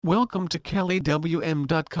Welcome to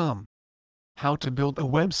kellywm.com. How to build a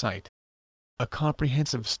website. A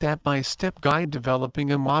comprehensive step-by-step guide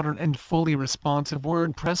developing a modern and fully responsive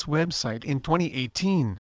WordPress website in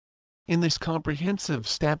 2018. In this comprehensive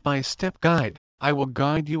step-by-step guide, I will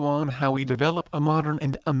guide you on how we develop a modern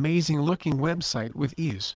and amazing-looking website with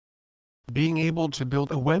ease. Being able to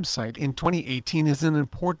build a website in 2018 is an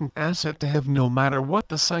important asset to have no matter what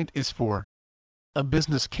the site is for. A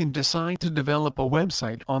business can decide to develop a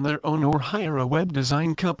website on their own or hire a web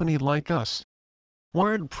design company like us.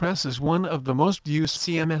 WordPress is one of the most used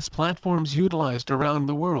CMS platforms utilized around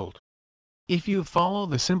the world. If you follow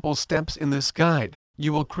the simple steps in this guide,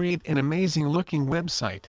 you will create an amazing looking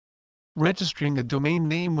website. Registering a domain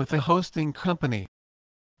name with a hosting company.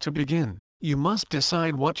 To begin, you must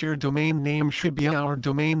decide what your domain name should be. Our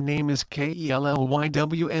domain name is kellywm.com.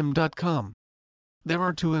 There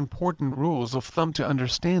are two important rules of thumb to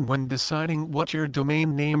understand when deciding what your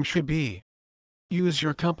domain name should be. Use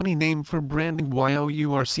your company name for branding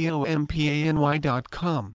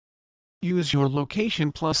yourcompany.com. Use your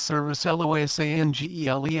location plus service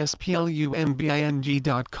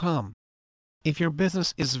losangelesplumbing.com. If your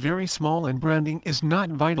business is very small and branding is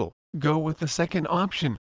not vital, go with the second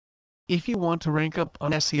option. If you want to rank up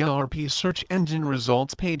on SERP search engine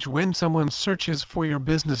results page when someone searches for your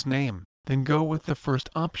business name, then go with the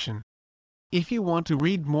first option. If you want to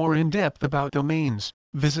read more in depth about domains,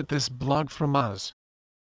 visit this blog from us.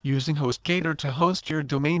 Using HostGator to host your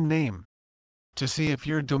domain name. To see if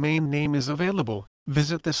your domain name is available,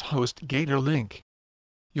 visit this HostGator link.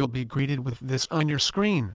 You'll be greeted with this on your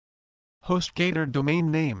screen. HostGator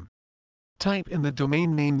domain name. Type in the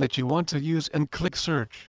domain name that you want to use and click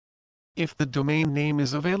search. If the domain name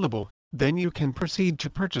is available, then you can proceed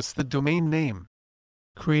to purchase the domain name.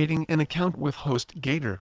 Creating an account with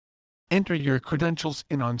HostGator. Enter your credentials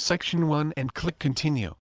in on section 1 and click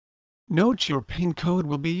continue. Note your PIN code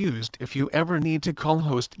will be used if you ever need to call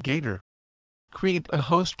HostGator. Create a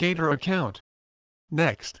HostGator account.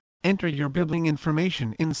 Next, enter your billing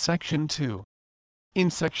information in section 2.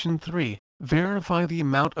 In section 3, verify the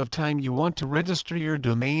amount of time you want to register your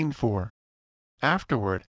domain for.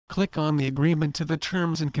 Afterward, click on the agreement to the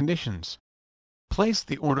terms and conditions. Place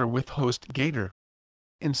the order with HostGator.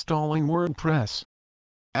 Installing WordPress.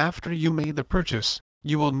 After you made the purchase,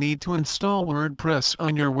 you will need to install WordPress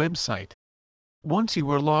on your website. Once you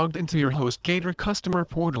are logged into your HostGator customer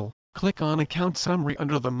portal, click on Account Summary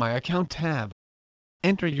under the My Account tab.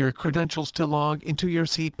 Enter your credentials to log into your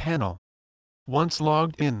cPanel. Once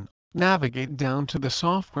logged in, navigate down to the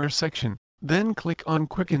Software section, then click on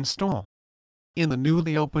Quick Install. In the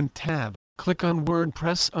newly opened tab, click on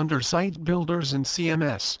WordPress under Site Builders and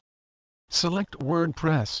CMS. Select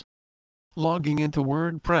WordPress. Logging into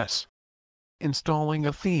WordPress. Installing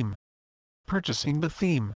a theme. Purchasing the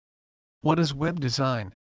theme. What is web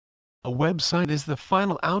design? A website is the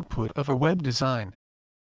final output of a web design.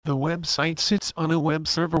 The website sits on a web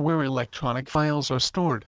server where electronic files are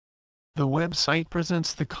stored. The website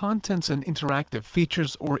presents the contents and interactive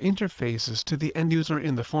features or interfaces to the end user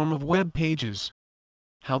in the form of web pages.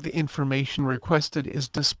 How the information requested is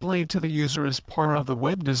displayed to the user is part of the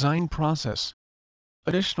web design process.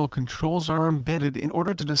 Additional controls are embedded in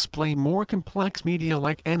order to display more complex media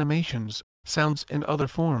like animations, sounds and other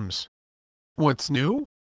forms. What's new?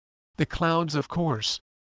 The clouds, of course.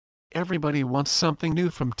 Everybody wants something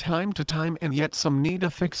new from time to time, and yet some need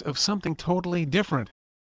a fix of something totally different.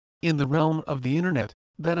 In the realm of the internet,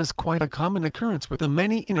 that is quite a common occurrence with the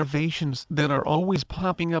many innovations that are always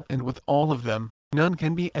popping up, and with all of them, none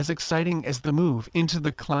can be as exciting as the move into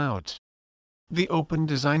the clouds. The open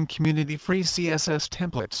design community free CSS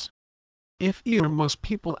templates. If you're most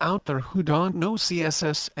people out there who don't know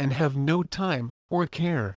CSS and have no time, or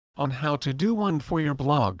care, on how to do one for your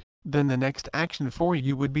blog, then the next action for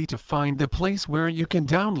you would be to find the place where you can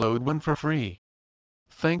download one for free.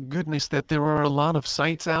 Thank goodness that there are a lot of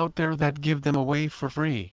sites out there that give them away for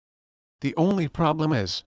free. The only problem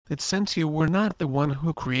is, that since you were not the one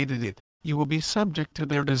who created it, you will be subject to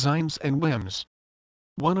their designs and whims.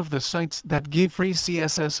 One of the sites that give free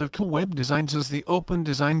CSS of cool web designs is the Open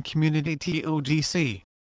Design Community (ODC).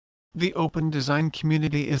 The Open Design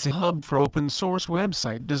Community is a hub for open source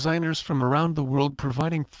website designers from around the world,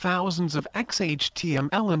 providing thousands of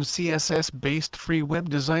XHTML and CSS-based free web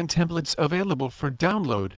design templates available for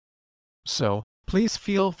download. So, please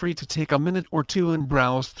feel free to take a minute or two and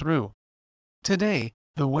browse through. Today,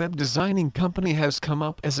 the web designing company has come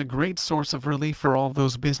up as a great source of relief for all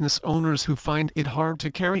those business owners who find it hard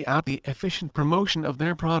to carry out the efficient promotion of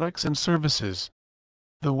their products and services.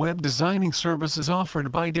 The web designing services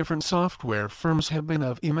offered by different software firms have been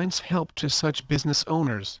of immense help to such business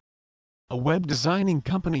owners. A web designing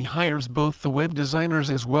company hires both the web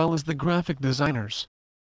designers as well as the graphic designers.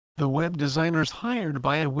 The web designers hired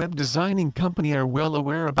by a web designing company are well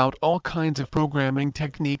aware about all kinds of programming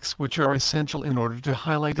techniques which are essential in order to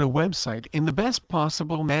highlight a website in the best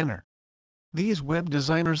possible manner. These web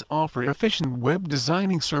designers offer efficient web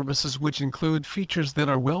designing services which include features that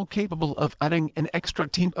are well capable of adding an extra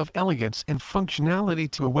tint of elegance and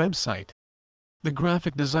functionality to a website. The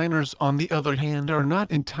graphic designers, on the other hand, are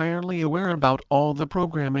not entirely aware about all the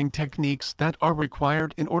programming techniques that are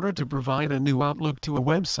required in order to provide a new outlook to a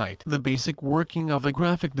website. The basic working of a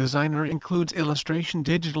graphic designer includes illustration,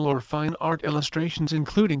 digital or fine art illustrations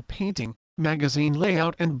including painting, magazine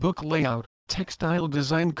layout and book layout, textile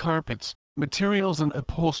design, carpets, materials and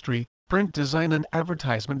upholstery, print design and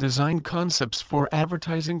advertisement design, concepts for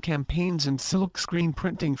advertising campaigns and silkscreen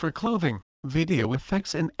printing for clothing, video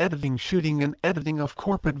effects and editing, shooting and editing of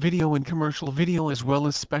corporate video and commercial video, as well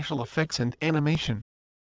as special effects and animation.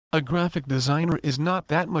 A graphic designer is not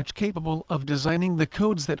that much capable of designing the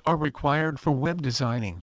codes that are required for web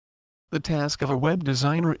designing. The task of a web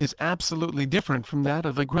designer is absolutely different from that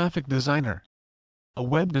of a graphic designer. A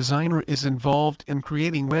web designer is involved in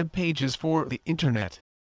creating web pages for the internet.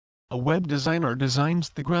 A web designer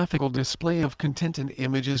designs the graphical display of content and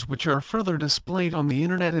images which are further displayed on the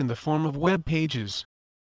internet in the form of web pages.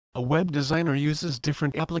 A web designer uses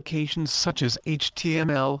different applications such as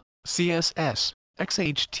HTML, CSS,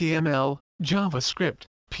 XHTML, JavaScript,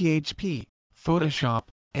 PHP, Photoshop,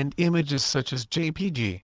 and images such as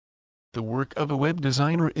JPG. The work of a web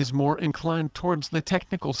designer is more inclined towards the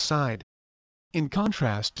technical side. In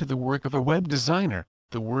contrast to the work of a web designer,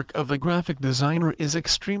 the work of a graphic designer is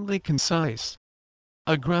extremely concise.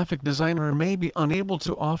 A graphic designer may be unable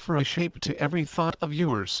to offer a shape to every thought of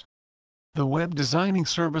yours. The web designing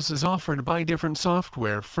services offered by different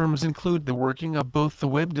software firms include the working of both the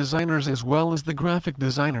web designers as well as the graphic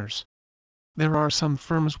designers. There are some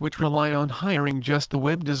firms which rely on hiring just the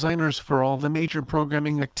web designers for all the major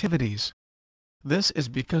programming activities. This is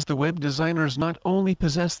because the web designers not only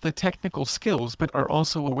possess the technical skills but are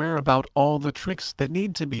also aware about all the tricks that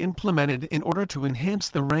need to be implemented in order to enhance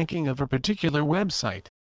the ranking of a particular website.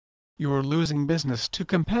 You're losing business to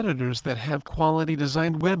competitors that have quality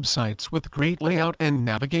designed websites with great layout and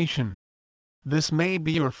navigation. This may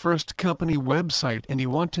be your first company website and you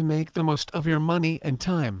want to make the most of your money and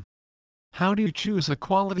time. How do you choose a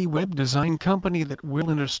quality web design company that will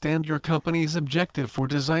understand your company's objective for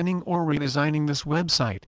designing or redesigning this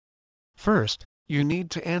website? First, you need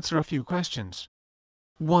to answer a few questions.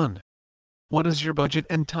 1. What is your budget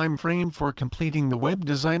and time frame for completing the web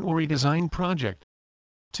design or redesign project?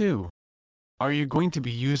 2. Are you going to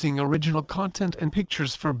be using original content and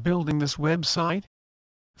pictures for building this website?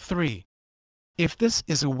 3. If this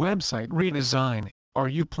is a website redesign, are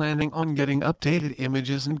you planning on getting updated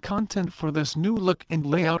images and content for this new look and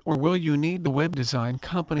layout, or will you need the web design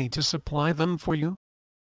company to supply them for you?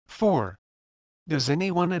 4. Does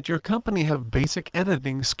anyone at your company have basic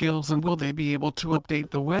editing skills and will they be able to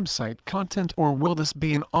update the website content, or will this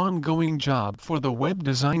be an ongoing job for the web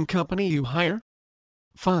design company you hire?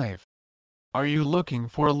 5. Are you looking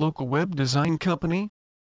for a local web design company?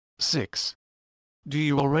 6. Do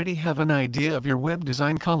you already have an idea of your web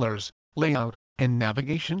design colors, layout, and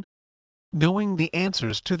navigation? Knowing the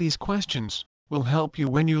answers to these questions will help you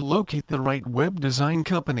when you locate the right web design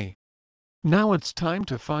company. Now it's time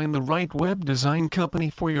to find the right web design company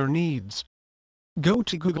for your needs. Go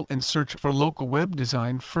to Google and search for local web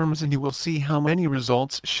design firms and you will see how many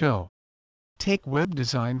results show. Take web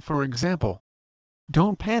design for example.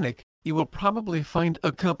 Don't panic, you will probably find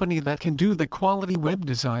a company that can do the quality web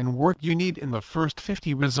design work you need in the first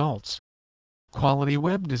 50 results. Quality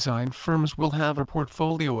web design firms will have a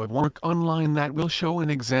portfolio of work online that will show an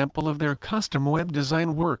example of their custom web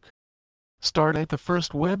design work. Start at the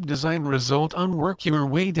first web design result and work your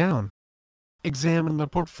way down. Examine the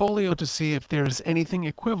portfolio to see if there is anything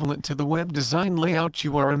equivalent to the web design layout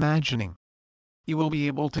you are imagining. You will be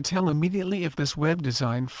able to tell immediately if this web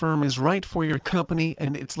design firm is right for your company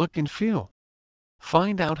and its look and feel.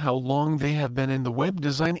 Find out how long they have been in the web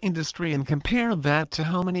design industry and compare that to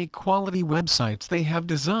how many quality websites they have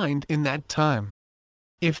designed in that time.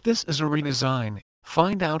 If this is a redesign,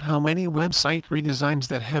 find out how many website redesigns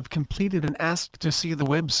that have completed and ask to see the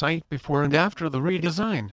website before and after the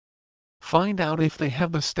redesign. Find out if they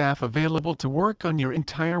have the staff available to work on your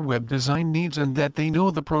entire web design needs and that they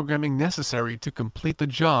know the programming necessary to complete the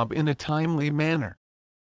job in a timely manner.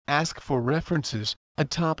 Ask for references, A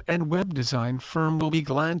top-end web design firm will be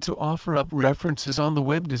glad to offer up references on the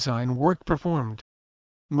web design work performed.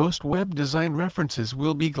 Most web design references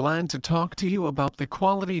will be glad to talk to you about the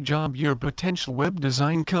quality job your potential web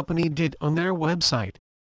design company did on their website.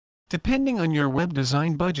 Depending on your web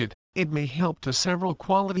design budget, it may help to several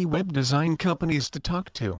quality web design companies to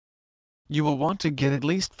talk to. You will want to get at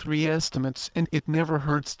least 3 estimates, and it never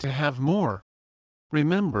hurts to have more.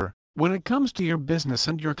 Remember, when it comes to your business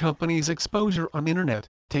and your company's exposure on internet,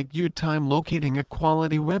 take your time locating a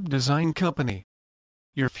quality web design company.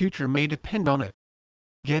 Your future may depend on it.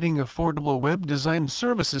 Getting affordable web design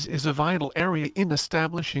services is a vital area in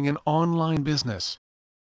establishing an online business.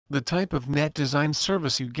 The type of net design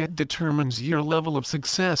service you get determines your level of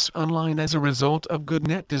success online. As a result of good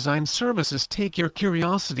net design services, take your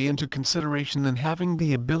curiosity into consideration and having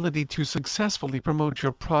the ability to successfully promote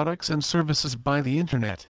your products and services by the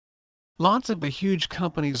internet. Lots of the huge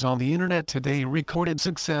companies on the internet today recorded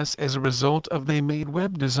success as a result of they made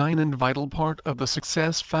web design a vital part of the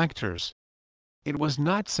success factors. It was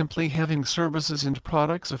not simply having services and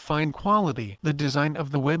products of fine quality. The design of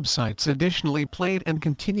the websites additionally played and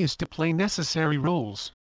continues to play necessary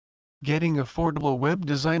roles. Getting affordable web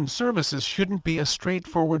design services shouldn't be a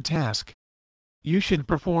straightforward task. You should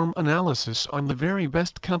perform analysis on the very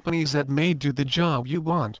best companies that may do the job you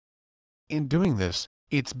want. In doing this,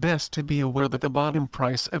 it's best to be aware that the bottom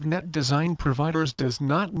price of net design providers does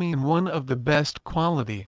not mean one of the best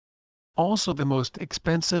quality. Also, the most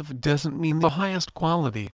expensive doesn't mean the highest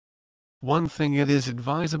quality. One thing it is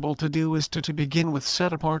advisable to do is to begin with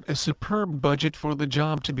set apart a superb budget for the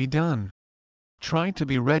job to be done. Try to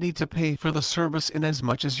be ready to pay for the service in as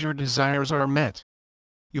much as your desires are met.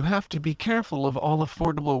 You have to be careful of all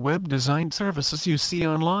affordable web design services you see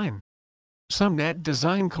online. Some net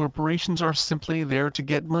design corporations are simply there to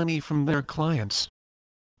get money from their clients.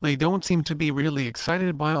 They don't seem to be really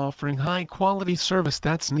excited by offering high-quality service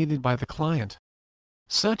that's needed by the client.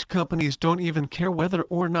 Such companies don't even care whether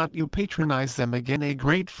or not you patronize them. Again, a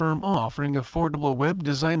great firm offering affordable web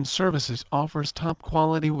design services offers top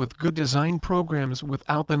quality with good design programs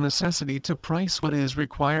without the necessity to price what is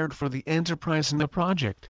required for the enterprise in the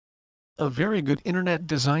project. A very good internet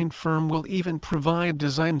design firm will even provide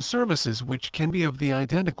design services which can be of the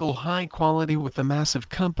identical high quality with the massive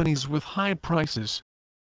companies with high prices.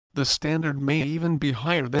 The standard may even be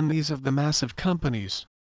higher than these of the massive companies.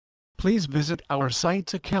 Please visit our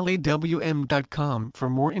site kelly.wm.com for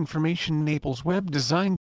more information. Naples Web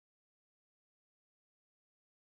Design.